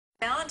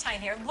Valentine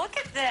here. Look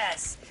at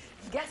this.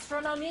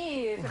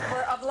 Gastronomie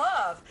of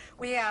love.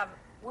 We have,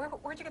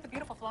 where'd you get the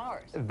beautiful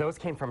flowers? Those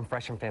came from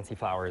Fresh and Fancy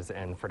Flowers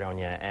in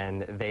Fredonia,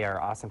 and they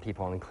are awesome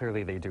people, and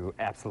clearly they do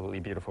absolutely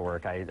beautiful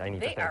work. I need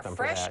to thank them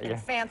for that. They are fresh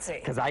and fancy.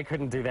 Because I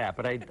couldn't do that,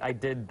 but I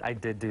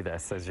did do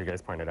this, as you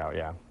guys pointed out,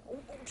 yeah.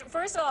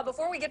 First of all,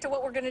 before we get to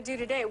what we're going to do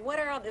today,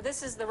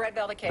 this is the red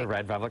velvet cake. The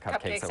red velvet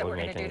cupcakes that we're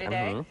going to do making.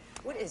 today.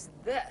 What is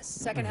this?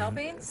 Second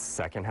helpings?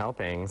 Second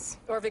helpings.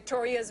 Or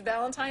Victoria's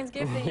Valentine's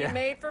gift that you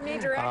made for me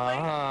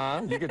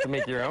directly? You get to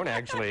make your own,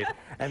 actually.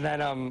 And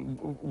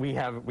then we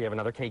have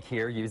another cake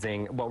here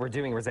using, what we're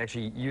doing is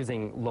actually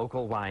using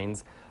local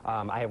wines.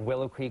 I have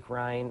Willow Creek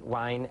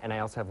wine, and I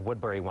also have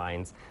Woodbury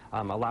wines.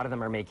 A lot of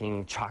them are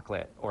making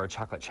chocolate or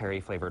chocolate cherry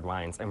flavored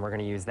wines, and we're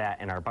going to use that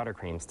in our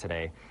buttercreams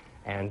today.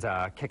 And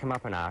kick them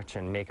up a notch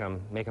and make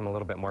them a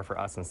little bit more for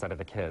us instead of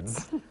the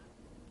kids.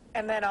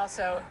 And then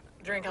also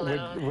drink a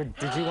little.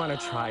 Did you want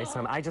to try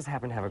some? I just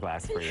happen to have a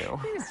glass for you.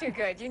 It's too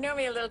good. You know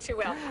me a little too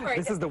well. All right,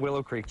 this is the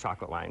Willow Creek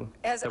chocolate wine.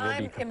 As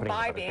I'm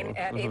imbibing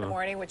at 8 in the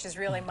morning, which is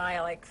really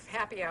my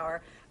happy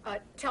hour,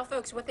 tell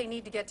folks what they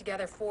need to get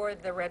together for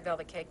the red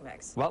velvet cake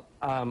mix. Well,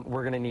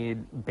 we're going to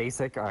need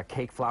basic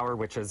cake flour,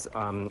 which is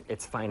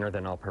it's finer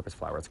than all-purpose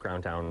flour. It's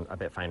ground down a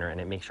bit finer, and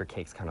it makes your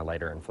cakes kind of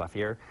lighter and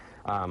fluffier.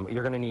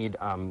 You're going to need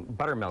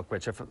buttermilk,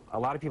 which a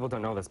lot of people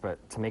don't know this,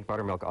 but to make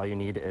buttermilk, all you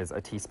need is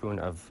a teaspoon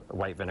of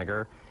white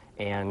vinegar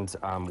and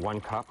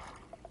 1 cup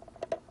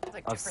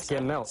of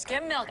skim milk.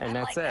 Skim milk, and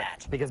that's it.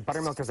 Because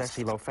buttermilk is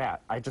actually low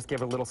fat. I just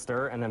give it a little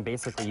stir, and then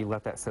basically you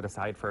let that sit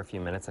aside for a few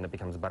minutes, and it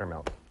becomes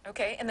buttermilk.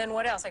 Okay, and then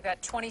what else? I've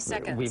got 20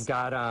 seconds. We've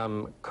got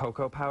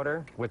cocoa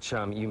powder, which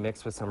you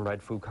mix with some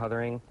red food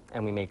coloring,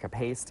 and we make a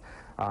paste.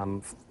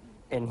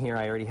 In here,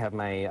 I already have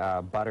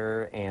my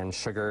butter and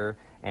sugar,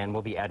 and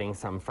we'll be adding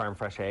some farm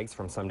fresh eggs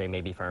from Someday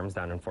Maybe Farms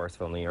down in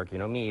Forestville, New York. You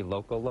know me,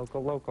 local,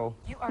 local, local.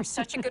 You are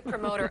such a good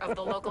promoter of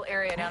the local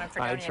area down in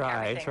Fredonia.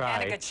 I try.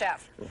 And a good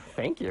chef.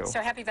 Thank you.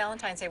 So happy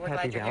Valentine's Day. We're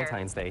glad you're here. Happy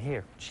Valentine's Day.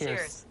 Here,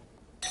 cheers.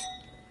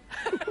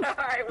 All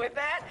right, with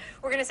that,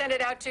 we're going to send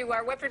it out to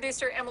our web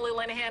producer, Emily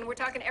Linehan. We're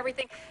talking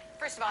everything.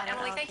 First of all,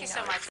 Emily, thank you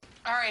so much.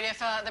 All right, if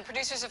the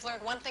producers have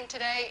learned one thing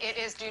today, it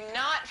is do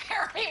not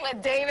pair me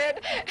with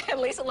David and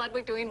Lisa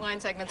Ludwig doing wine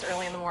segments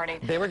early in the morning.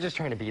 They were just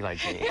trying to be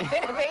like me.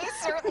 They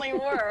certainly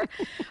were.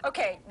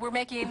 Okay, we're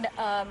making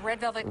red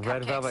velvet cupcakes.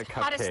 Red velvet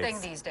cupcakes. Hottest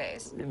thing these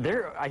days.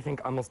 They're, I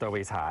think, almost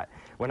always hot.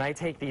 When I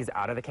take these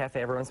out of the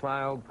cafe every once in a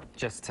while,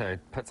 just to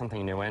put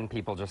something new in,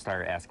 people just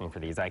start asking for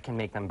these. I can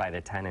make them by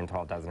the 10 and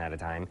 12 dozen at a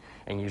time,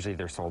 and usually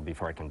they're sold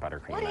before I can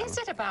buttercream them. What is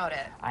it about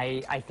it?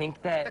 I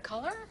think that... The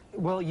color?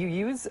 Well, you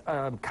use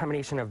a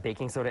combination of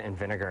baking soda and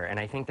vinegar, and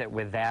I think that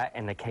with that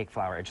and the cake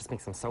flour, it just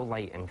makes them so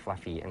light and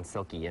fluffy and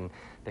silky, and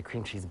the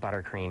cream cheese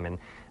buttercream, and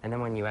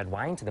then when you add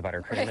wine to the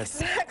buttercream,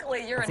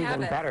 exactly, you're it's in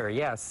even heaven. better.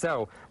 Yes.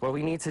 So what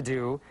we need to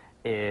do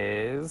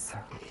is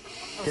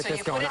get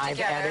this going. I've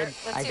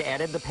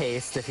added the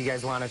paste. If you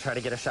guys want to try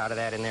to get a shot of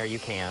that in there, you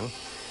can.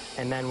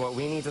 And then what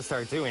we need to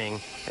start doing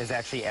is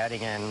actually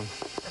adding in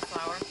the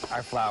flour.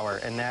 Our flour,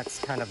 and that's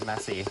kind of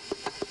messy.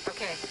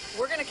 Okay,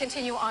 we're going to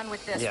continue on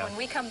with this. Yeah. When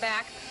we come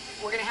back,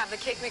 we're going to have the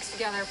cake mix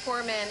together, pour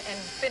them in, and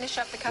finish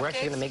up the cupcakes. We're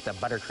actually going to make the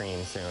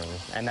buttercream soon,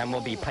 and then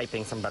we'll be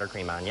piping some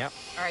buttercream on, yep.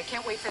 All right,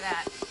 can't wait for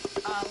that.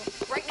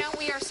 Right now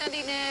we are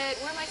sending it,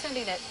 where am I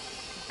sending it?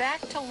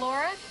 Back to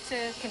Laura to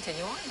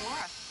continue on.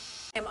 Laura.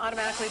 I'm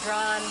automatically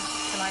drawn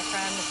to my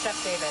friend, Chef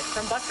David.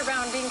 From Buster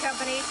Brown Bean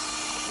Company,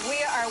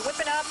 we are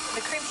whipping up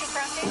the cream cheese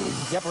frosting.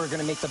 Yep, we're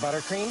going to make the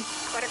buttercream.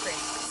 Buttercream.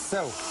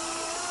 So,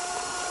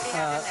 what do you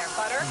have in there?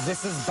 Butter?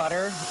 This is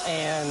butter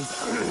and,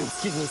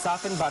 excuse me,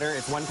 softened butter.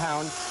 It's 1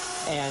 pound.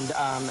 And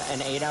an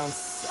 8-ounce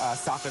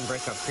softened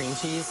brick of cream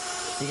cheese.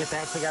 You get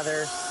that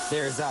together.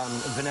 There's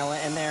vanilla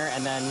in there,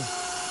 and then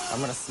I'm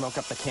going to smoke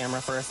up the camera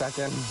for a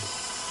second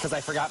because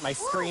I forgot my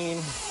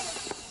screen.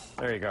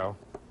 There you go.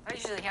 That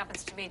usually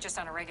happens to me just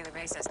on a regular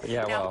basis.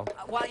 Yeah, now,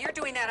 while you're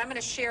doing that, I'm going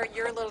to share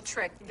your little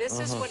trick. This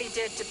is what he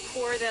did to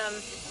pour them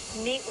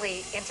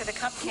neatly into the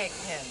cupcake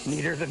tins.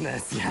 Neater than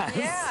this, yes.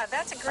 Yeah,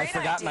 that's a great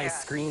idea. I forgot my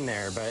screen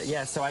there, but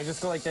yeah, so I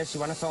just go like this. You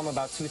want to fill them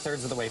about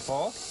 2/3 of the way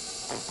full,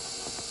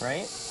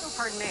 right? Oh,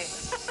 pardon me.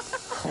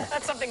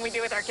 That's something we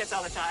do with our kids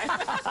all the time.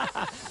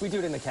 We do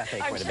it in the cafe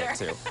quite a bit,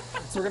 too.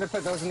 So we're going to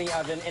put those in the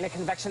oven. In a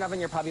convection oven,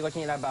 you're probably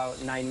looking at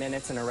about 9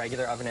 minutes. In a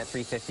regular oven at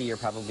 350, you're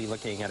probably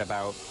looking at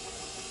about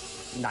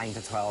 9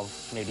 to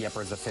 12, maybe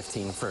upwards of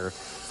 15 for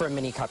a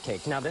mini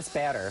cupcake. Now, this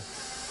batter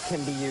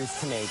can be used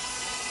to make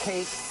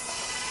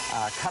cakes,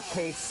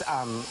 cupcakes.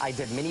 I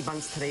did mini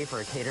buns today for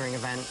a catering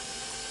event.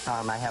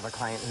 I have a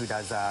client who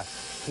does,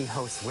 he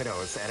hosts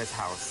widows at his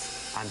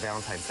house on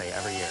Valentine's Day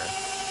every year.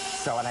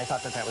 So, and I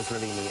thought that was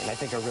really neat, and I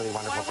think a really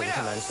wonderful thing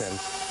to mention.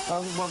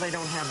 Well, they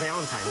don't have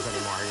Valentines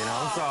anymore, you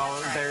know,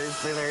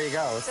 so there you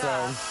go.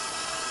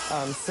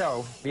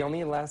 So the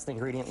only last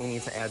ingredient we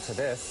need to add to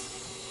this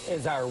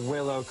is our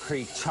Willow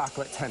Creek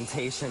Chocolate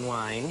Temptation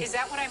wine. Is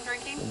that what I'm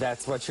drinking?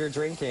 That's what you're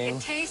drinking.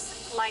 It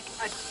tastes like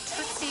a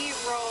Tootsie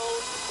Roll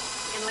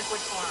in liquid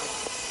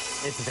form.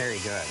 It's very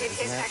good. It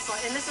is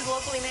excellent. And this is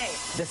locally made.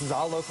 This is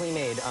all locally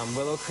made.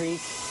 Willow Creek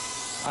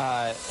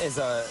is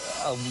a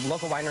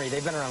local winery.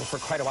 They've been around for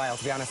quite a while.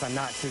 To be honest, I'm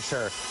not too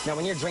sure. Now,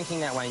 when you're drinking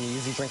that wine, you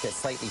usually drink it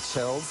slightly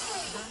chilled,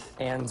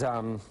 and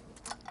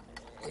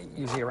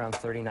usually around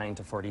 39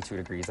 to 42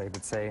 degrees, I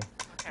would say.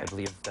 Okay. I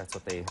believe that's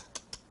what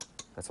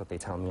they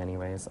tell me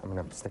anyways. I'm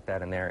gonna stick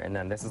that in there, and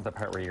then this is the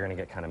part where you're gonna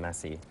get kind of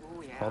messy.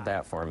 Ooh, yeah. Hold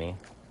that for me.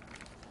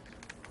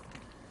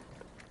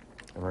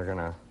 And we're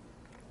gonna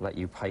let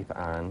you pipe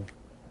on.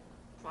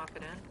 Plop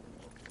it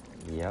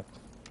in. Yep.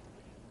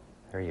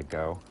 There you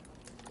go.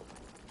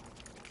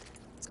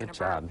 Good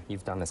job.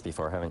 You've done this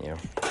before, haven't you?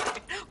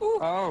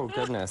 Oh,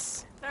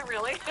 goodness. Not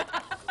really.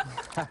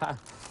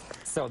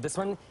 So this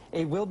one,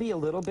 it will be a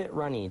little bit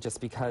runny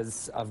just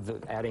because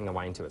of adding the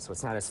wine to it, so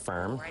it's not as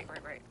firm.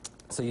 Right.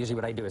 So usually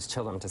what I do is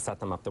chill them to set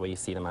them up the way you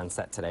see them on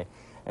set today.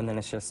 And then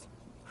it's just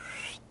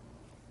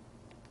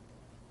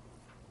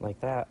like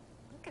that.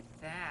 Look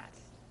at that.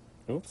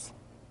 Oops.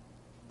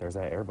 There's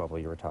that air bubble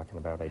you were talking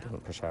about. I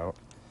didn't push out.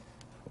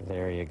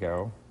 There you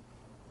go.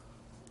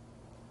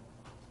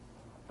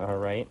 All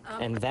right.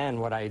 And then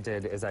what I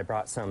did is I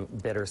brought some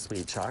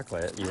bittersweet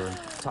chocolate. You were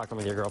talking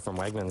with your girl from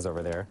Wegmans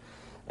over there.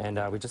 And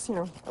we just, you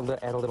know,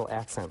 add a little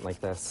accent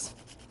like this.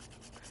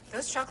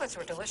 Those chocolates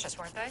were delicious,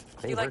 weren't they?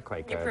 They were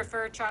quite good. You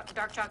prefer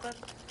dark chocolate?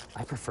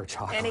 I prefer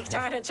chocolate. Any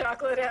kind of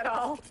chocolate at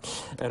all?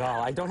 At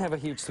all. I don't have a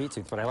huge sweet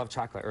tooth, but I love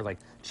chocolate, or like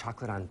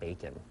chocolate on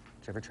bacon. Did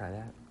you ever try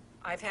that?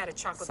 I've had a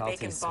chocolate Salty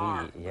bacon sweet,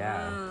 bar.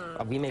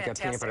 yeah. We make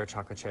fantastic. a peanut butter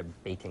chocolate chip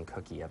bacon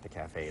cookie at the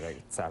cafe.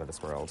 It's out of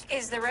this world.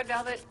 Is the red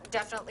velvet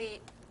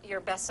definitely your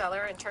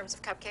bestseller in terms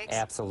of cupcakes?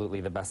 Absolutely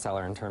the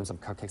bestseller in terms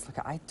of cupcakes. Look,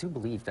 I do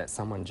believe that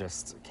someone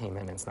just came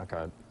in and snuck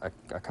a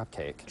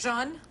cupcake.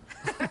 Jean?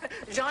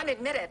 Jean,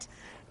 admit it.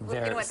 You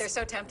know what? They're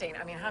so tempting.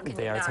 I mean, how can you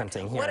not? They are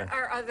tempting. Here.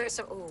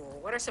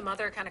 What are some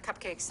other kind of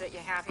cupcakes that you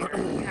have here?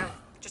 You have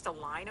just a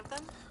line of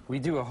them? We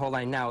do a whole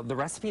line. Now, the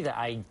recipe that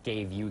I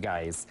gave you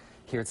guys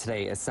here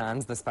today is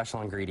sans the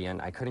special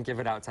ingredient. I couldn't give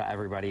it out to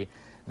everybody.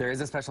 There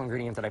is a special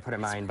ingredient that I put in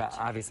mine, but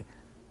obviously...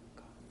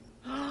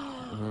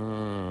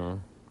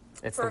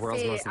 It's For the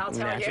world's most I'll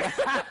tell you.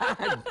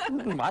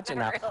 Watch it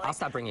now. Really? I'll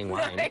stop bringing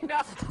wine. I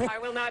know. I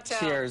will not tell.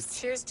 Cheers.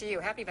 Cheers to you.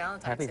 Happy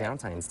Valentine's Day. Happy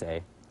Valentine's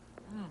Day.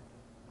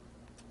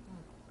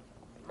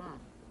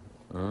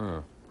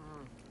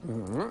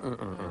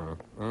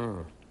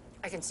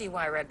 I can see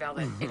why red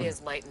velvet. It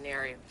is light and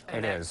airy.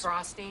 And that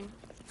frosting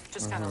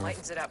just kind of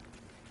lightens it up.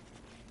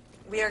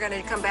 We are going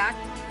to come back,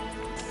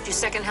 do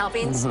second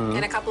helpings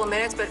in a couple of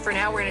minutes, but for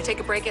now we're going to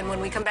take a break, and when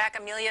we come back,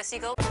 Amelia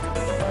Siegel.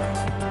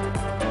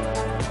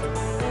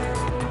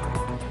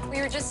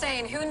 We were just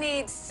saying, who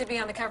needs to be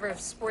on the cover of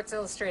Sports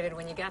Illustrated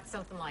when you got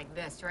something like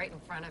this right in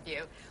front of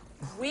you?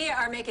 We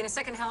are making a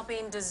second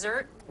helping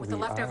dessert with the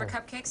leftover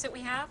cupcakes that we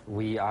have.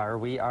 We are.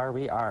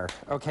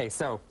 Okay,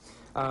 so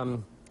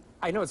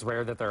I know it's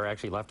rare that there are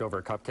actually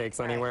leftover cupcakes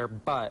anywhere,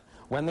 but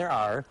when there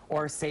are,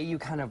 or say you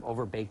kind of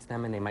overbaked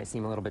them and they might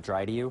seem a little bit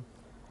dry to you,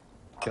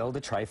 build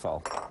a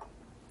trifle.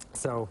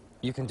 So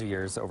you can do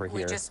yours over here.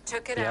 We just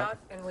took it out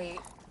and we...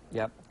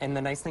 Yep, and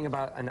the nice thing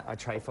about a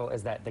trifle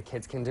is that the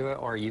kids can do it,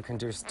 or you can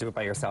just do it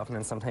by yourself, and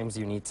then sometimes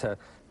you need to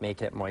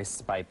make it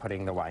moist by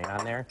putting the wine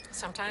on there.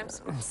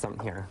 Sometimes? Some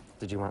here.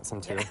 Did you want some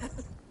too?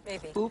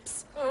 Maybe.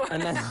 Oops.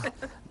 And then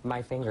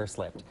my finger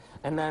slipped.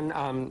 And then,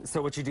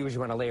 so what you do is you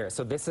want to layer it.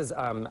 So this is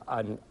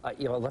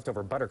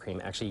leftover buttercream,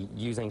 actually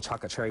using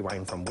chocolate cherry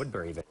wine from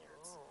Woodbury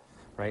Vineyards.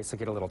 Right, so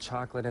get a little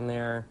chocolate in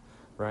there,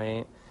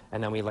 right?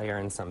 And then we layer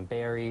in some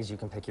berries. You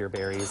can pick your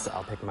berries.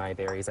 I'll pick my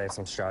berries. I have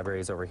some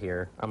strawberries over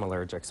here. I'm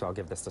allergic, so I'll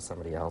give this to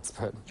somebody else.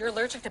 But you're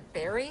allergic to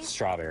berries?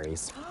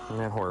 Strawberries. Isn't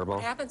that horrible?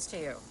 What happens to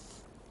you?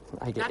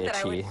 I get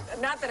itchy.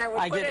 Not that I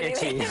would put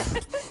anything. I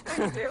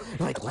get itchy.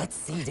 Like, let's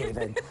see,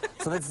 David.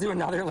 So let's do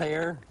another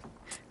layer.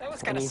 That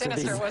was kind of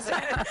sinister,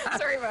 wasn't it?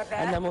 Sorry about that.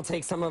 And then we'll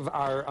take some of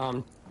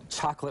our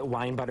chocolate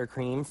wine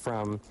buttercream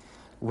from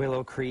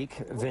Willow Creek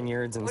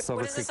Vineyards in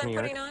Silver Creek, New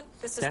York.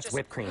 That's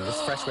whipped cream. This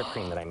is fresh whipped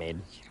cream that I made.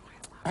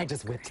 I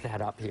just whipped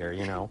that up here,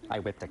 you know. I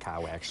whipped a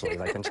cow, actually,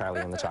 like in Charlie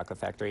and the Chocolate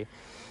Factory.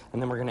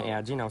 And then we're going to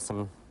add, you know,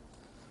 some of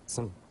this,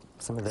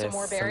 some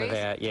more berries? of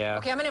that, yeah.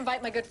 Okay, I'm going to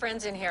invite my good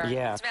friends in here.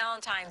 Yeah. It's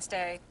Valentine's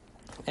Day.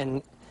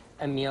 And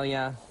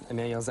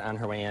Amelia's on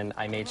her way in.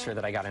 I made sure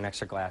that I got an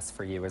extra glass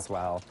for you as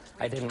well.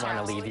 I didn't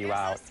want to leave you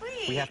out. So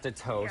sweet. We have to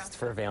toast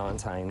for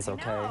Valentine's,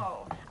 okay?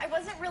 No, I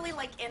wasn't really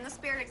like in the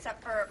spirit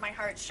except for my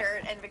heart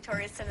shirt and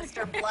Victoria's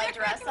Sinister blood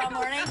dress all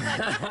morning. But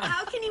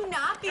how can you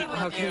not be with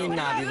How can you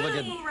not be? Look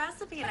at the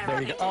recipe and there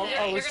everything. you go.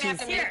 Oh, You're gonna have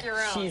to make your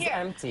own. She's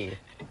empty.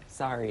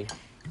 Sorry.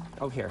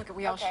 Oh, here. Look,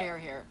 we all share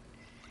here.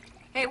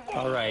 Hey,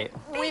 all right.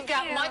 We've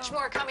got much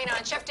more coming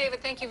on. Chef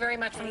David, thank you very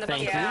much from the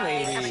Thank you,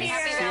 ladies.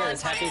 Happy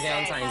Cheers. Happy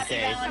Valentine's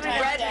Day.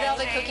 Red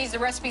velvet cookies. The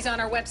recipe's on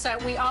our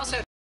website. We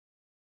also